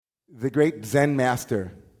The great Zen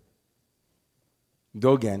master,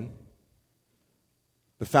 Dogen,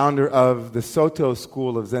 the founder of the Soto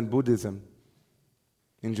school of Zen Buddhism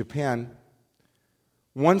in Japan,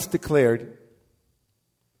 once declared,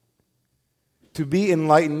 to be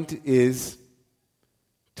enlightened is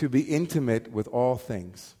to be intimate with all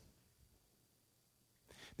things.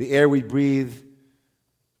 The air we breathe,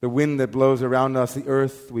 the wind that blows around us, the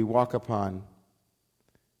earth we walk upon,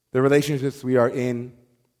 the relationships we are in,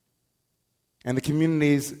 and the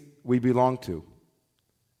communities we belong to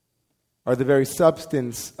are the very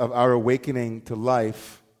substance of our awakening to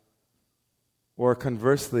life, or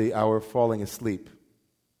conversely, our falling asleep.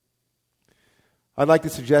 I'd like to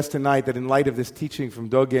suggest tonight that in light of this teaching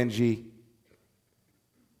from Dogenji,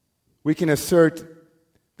 we can assert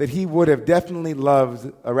that he would have definitely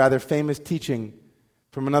loved a rather famous teaching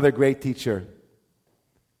from another great teacher,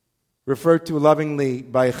 referred to lovingly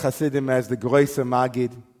by Hasidim as the Groise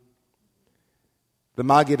Magid, the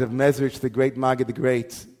Magid of Mezrich, the great Magid, the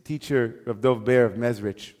great teacher of Dov Ber of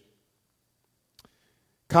Mezrich.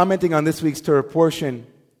 Commenting on this week's Torah portion,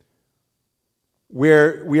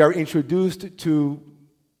 where we are introduced to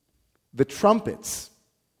the trumpets.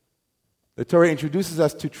 The Torah introduces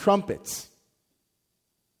us to trumpets.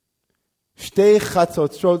 Shtei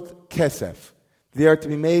chatzotzot kesef. They are to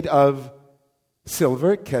be made of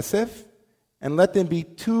silver, kesef, and let them be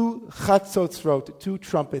 2 chatzotzot, 2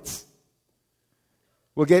 trumpets.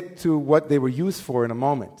 We'll get to what they were used for in a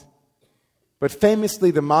moment. But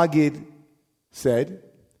famously, the Magid said,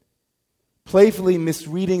 playfully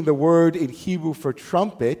misreading the word in Hebrew for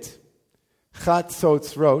trumpet,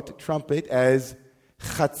 chatzotzrot, trumpet, as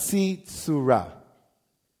chatzi tzura.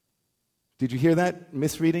 Did you hear that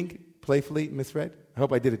misreading? Playfully misread? I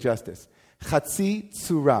hope I did it justice. Chatzi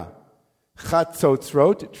tzura.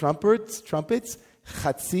 Chatzotzrot, trumpets,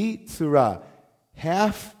 chatzi tzura.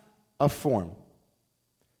 Half a form.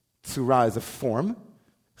 Tzura is a form.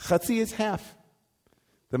 Chatzi is half.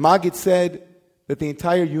 The Magid said that the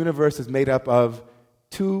entire universe is made up of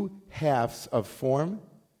 2 halves of form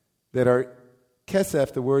that are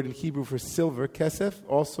kesef, the word in Hebrew for silver. Kesef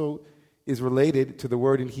also is related to the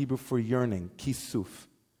word in Hebrew for yearning, kisuf.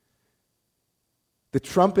 The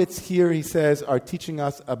trumpets here, he says, are teaching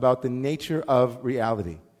us about the nature of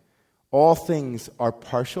reality. All things are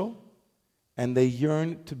partial, and they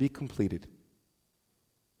yearn to be completed.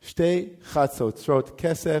 Shtei chatzotzrot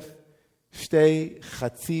kesef, shtei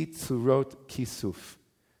chatzi tzurot kisuf.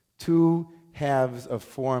 2 halves of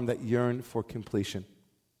form that yearn for completion.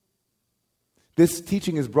 This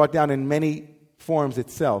teaching is brought down in many forms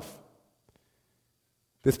itself.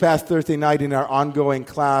 This past Thursday night in our ongoing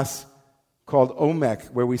class called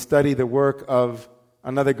Omek, where we study the work of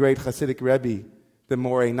another great Hasidic Rebbe, the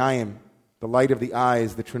Moreh Naim, the light of the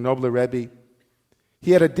eyes, the Chernobyl Rebbe,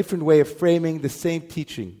 he had a different way of framing the same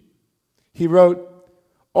teaching. He wrote,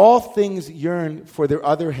 all things yearn for their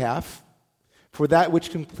other half, for that which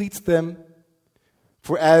completes them,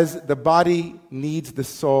 for as the body needs the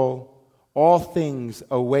soul, all things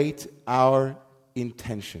await our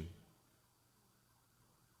intention.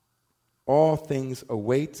 All things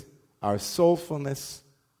await our soulfulness.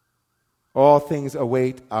 All things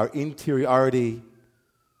await our interiority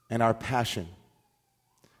and our passion.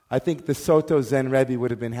 I think the Soto Zen Rebbe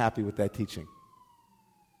would have been happy with that teaching.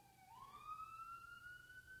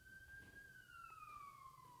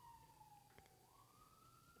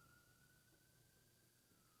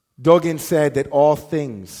 Dogen said that all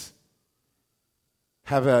things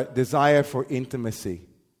have a desire for intimacy,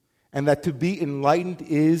 and that to be enlightened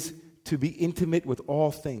is to be intimate with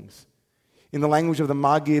all things. In the language of the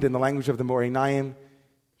Magid and the language of the Moreh Naim,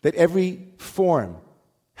 that every form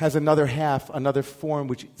has another half, another form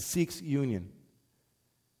which seeks union.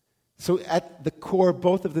 So at the core,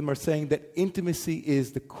 both of them are saying that intimacy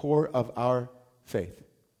is the core of our faith.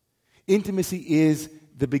 Intimacy is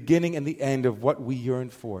the beginning and the end of what we yearn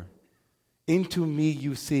for. Into me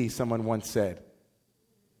you see, someone once said.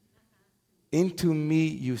 Into me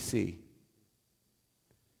you see.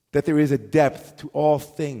 That there is a depth to all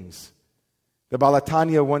things. The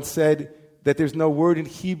Behaalotcha once said that there's no word in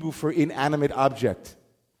Hebrew for inanimate object.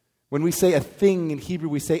 When we say a thing in Hebrew,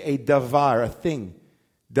 we say a davar, a thing.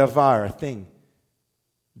 Davar, a thing.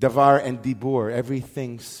 Davar and dibur,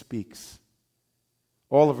 everything speaks.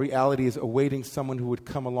 All of reality is awaiting someone who would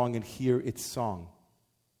come along and hear its song.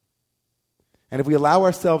 And if we allow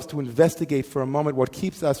ourselves to investigate for a moment what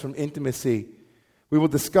keeps us from intimacy, we will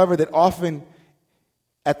discover that often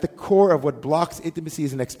at the core of what blocks intimacy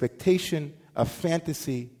is an expectation, a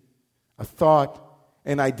fantasy, a thought,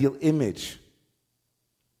 an ideal image.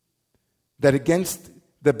 That against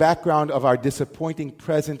the background of our disappointing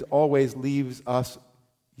present always leaves us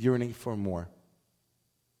yearning for more.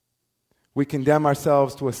 We condemn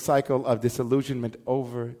ourselves to a cycle of disillusionment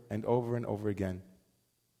over and over and over again.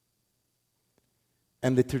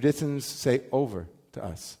 And the traditions say over to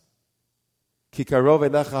us. Ki karov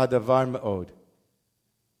elecha hadavar me'od.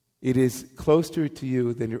 It is closer to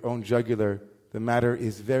you than your own jugular. The matter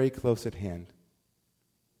is very close at hand.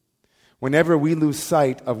 Whenever we lose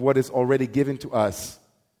sight of what is already given to us,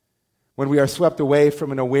 when we are swept away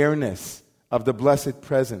from an awareness of the blessed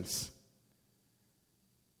presence,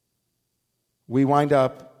 we wind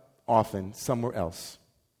up often somewhere else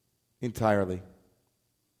entirely.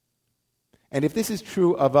 And if this is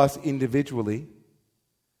true of us individually,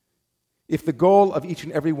 if the goal of each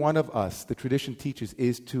and every one of us, the tradition teaches,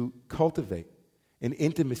 is to cultivate an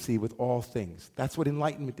intimacy with all things, that's what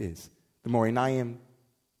enlightenment is. The Morinayim,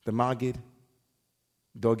 the Magid,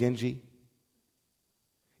 Dogenji.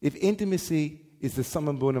 If intimacy is the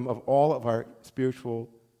summum bonum of all of our spiritual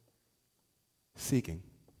seeking,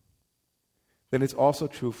 then it's also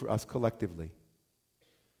true for us collectively.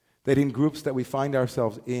 That in groups that we find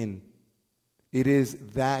ourselves in, it is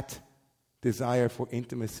that desire for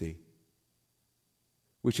intimacy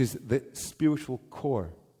which is the spiritual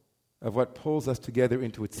core of what pulls us together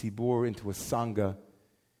into a tzibur, into a sangha,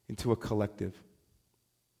 into a collective.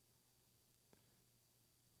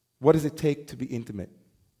 What does it take to be intimate?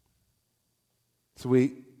 So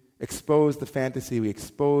we expose the fantasy, we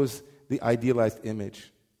expose the idealized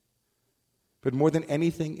image. But more than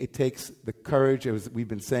anything, it takes the courage, as we've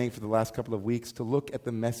been saying for the last couple of weeks, to look at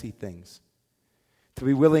the messy things, to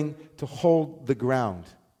be willing to hold the ground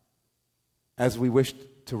as we wish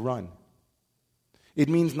to run. It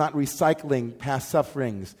means not recycling past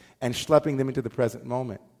sufferings and schlepping them into the present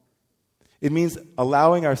moment. It means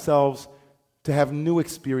allowing ourselves to have new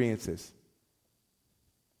experiences.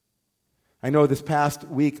 I know this past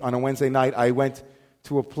week on a Wednesday night, I went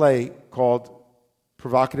to a play called,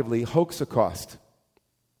 provocatively, Hoaxacost.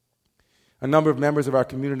 A number of members of our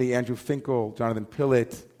community, Andrew Finkel, Jonathan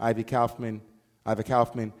Pillett, Ivy Kaufman,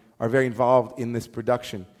 are very involved in this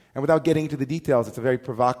production. And without getting into the details, it's a very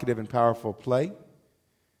provocative and powerful play.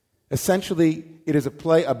 Essentially, it is a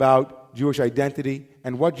play about Jewish identity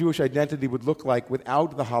and what Jewish identity would look like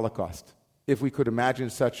without the Holocaust, if we could imagine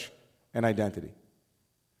such an identity.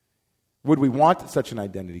 Would we want such an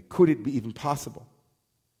identity? Could it be even possible?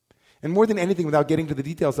 And more than anything, without getting to the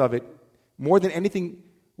details of it, more than anything,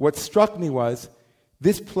 what struck me was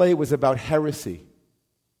this play was about heresy.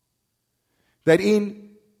 That in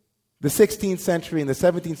the 16th century and the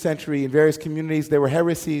 17th century, in various communities, there were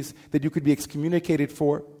heresies that you could be excommunicated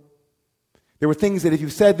for. There were things that if you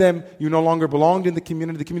said them, you no longer belonged in the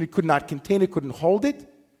community could not contain it, couldn't hold it.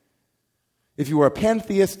 If you were a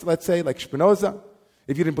pantheist, let's say, like Spinoza,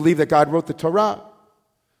 if you didn't believe that God wrote the Torah,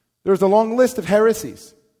 there was a long list of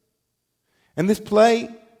heresies. And this play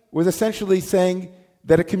was essentially saying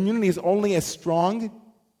that a community is only as strong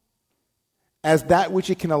as that which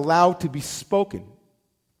it can allow to be spoken.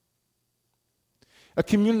 A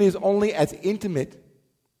community is only as intimate,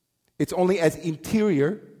 it's only as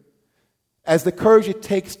interior as the courage it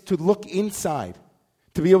takes to look inside,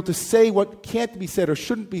 to be able to say what can't be said or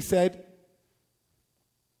shouldn't be said,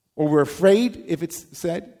 or we're afraid if it's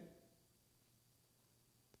said.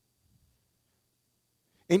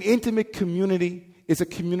 An intimate community is a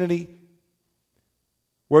community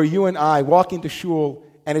where you and I walk into shul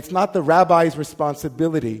and it's not the rabbi's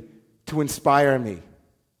responsibility to inspire me.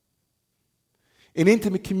 An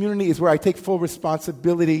intimate community is where I take full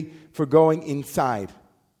responsibility for going inside.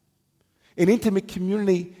 An intimate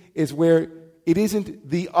community is where it isn't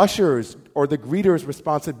the usher's or the greeter's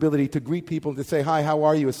responsibility to greet people and to say, "Hi, how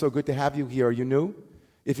are you? It's so good to have you here. Are you new?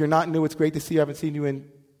 If you're not new, it's great to see you. I haven't seen you in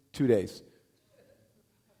 2 days."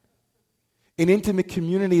 An intimate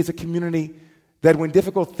community is a community that when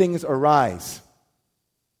difficult things arise,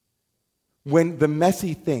 when the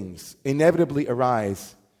messy things inevitably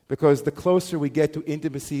arise, because the closer we get to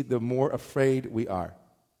intimacy, the more afraid we are.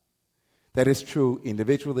 That is true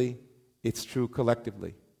individually, it's true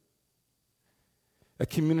collectively. A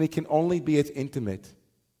community can only be as intimate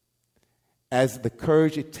as the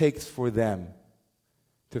courage it takes for them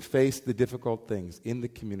to face the difficult things in the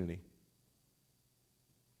community.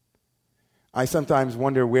 I sometimes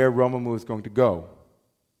wonder where Romamu is going to go.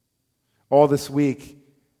 All this week,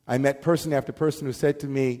 I met person after person who said to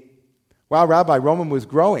me, "Wow, Rabbi, Romamu is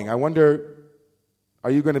growing. I wonder,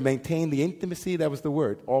 are you going to maintain the intimacy?" That was the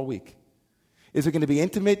word, all week. Is it going to be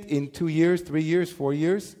intimate in 2 years, 3 years, 4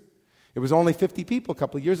 years? It was only 50 people a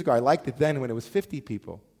couple of years ago. I liked it then when it was 50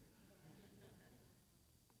 people.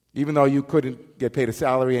 Even though you couldn't get paid a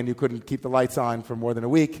salary and you couldn't keep the lights on for more than a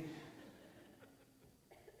week.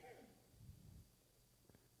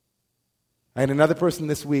 I had another person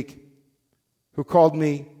this week who called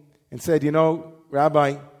me and said,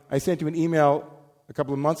 Rabbi, I sent you an email a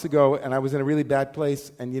couple of months ago and I was in a really bad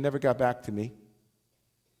place and you never got back to me.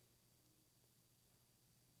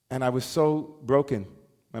 And I was so broken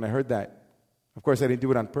when I heard that. Of course, I didn't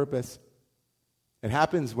do it on purpose. It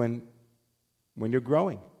happens when you're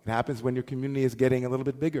growing. It happens when your community is getting a little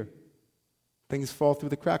bit bigger. Things fall through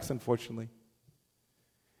the cracks, unfortunately.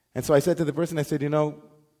 And so I said to the person, I said,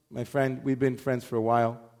 my friend, we've been friends for a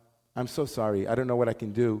while. I'm so sorry. I don't know what I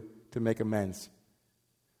can do to make amends.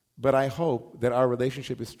 But I hope that our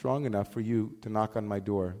relationship is strong enough for you to knock on my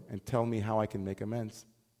door and tell me how I can make amends.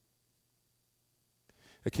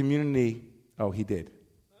 A community, he did.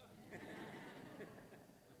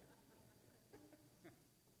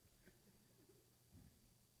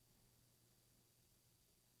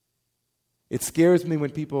 It scares me when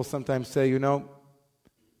people sometimes say,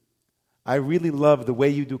 I really love the way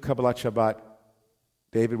you do Behaalotcha Shabbat.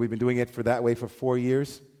 David, we've been doing it that way for 4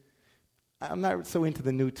 years. I'm not so into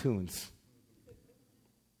the new tunes.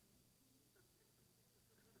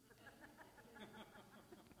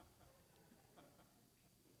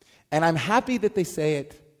 And I'm happy that they say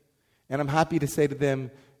it. And I'm happy to say to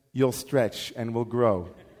them, you'll stretch and we'll grow.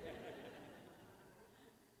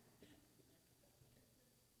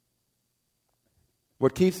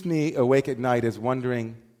 What keeps me awake at night is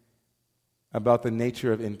wondering about the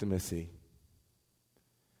nature of intimacy.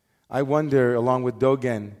 I wonder, along with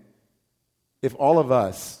Dogen, if all of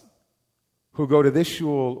us who go to this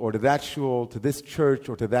shul or to that shul, to this church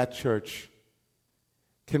or to that church,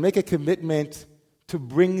 can make a commitment to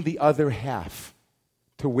bring the other half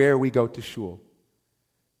to where we go to shul,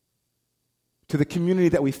 to the community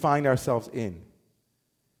that we find ourselves in.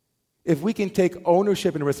 If we can take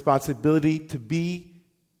ownership and responsibility to be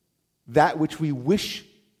that which we wish,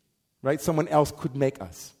 someone else could make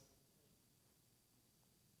us.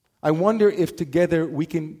 I wonder if together we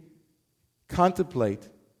can contemplate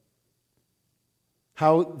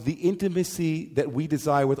how the intimacy that we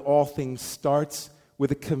desire with all things starts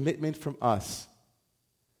with a commitment from us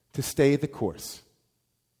to stay the course.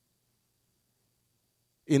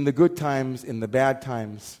 In the good times, in the bad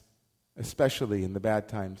times, especially in the bad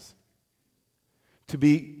times. To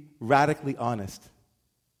be radically honest.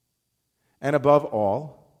 And above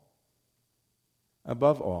all,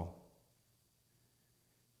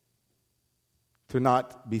 to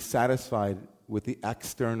not be satisfied with the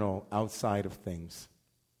external, outside of things.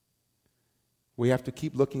 We have to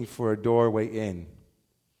keep looking for a doorway in.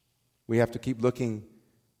 We have to keep looking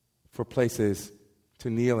for places to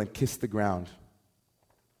kneel and kiss the ground.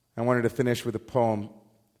 I wanted to finish with a poem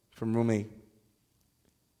from Rumi.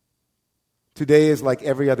 Today is like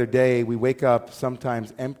every other day. We wake up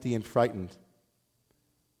sometimes empty and frightened.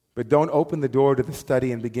 But don't open the door to the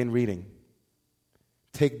study and begin reading.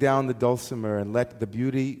 Take down the dulcimer and let the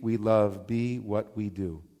beauty we love be what we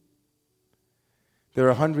do. There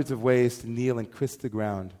are hundreds of ways to kneel and kiss the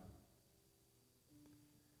ground.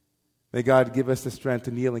 May God give us the strength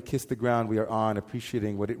to kneel and kiss the ground we are on,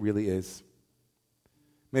 appreciating what it really is.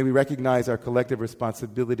 May we recognize our collective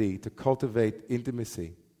responsibility to cultivate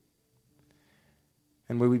intimacy.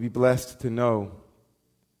 And may we be blessed to know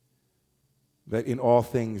that in all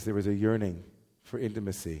things there is a yearning for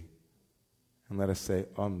intimacy. And let us say,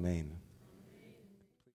 Amen.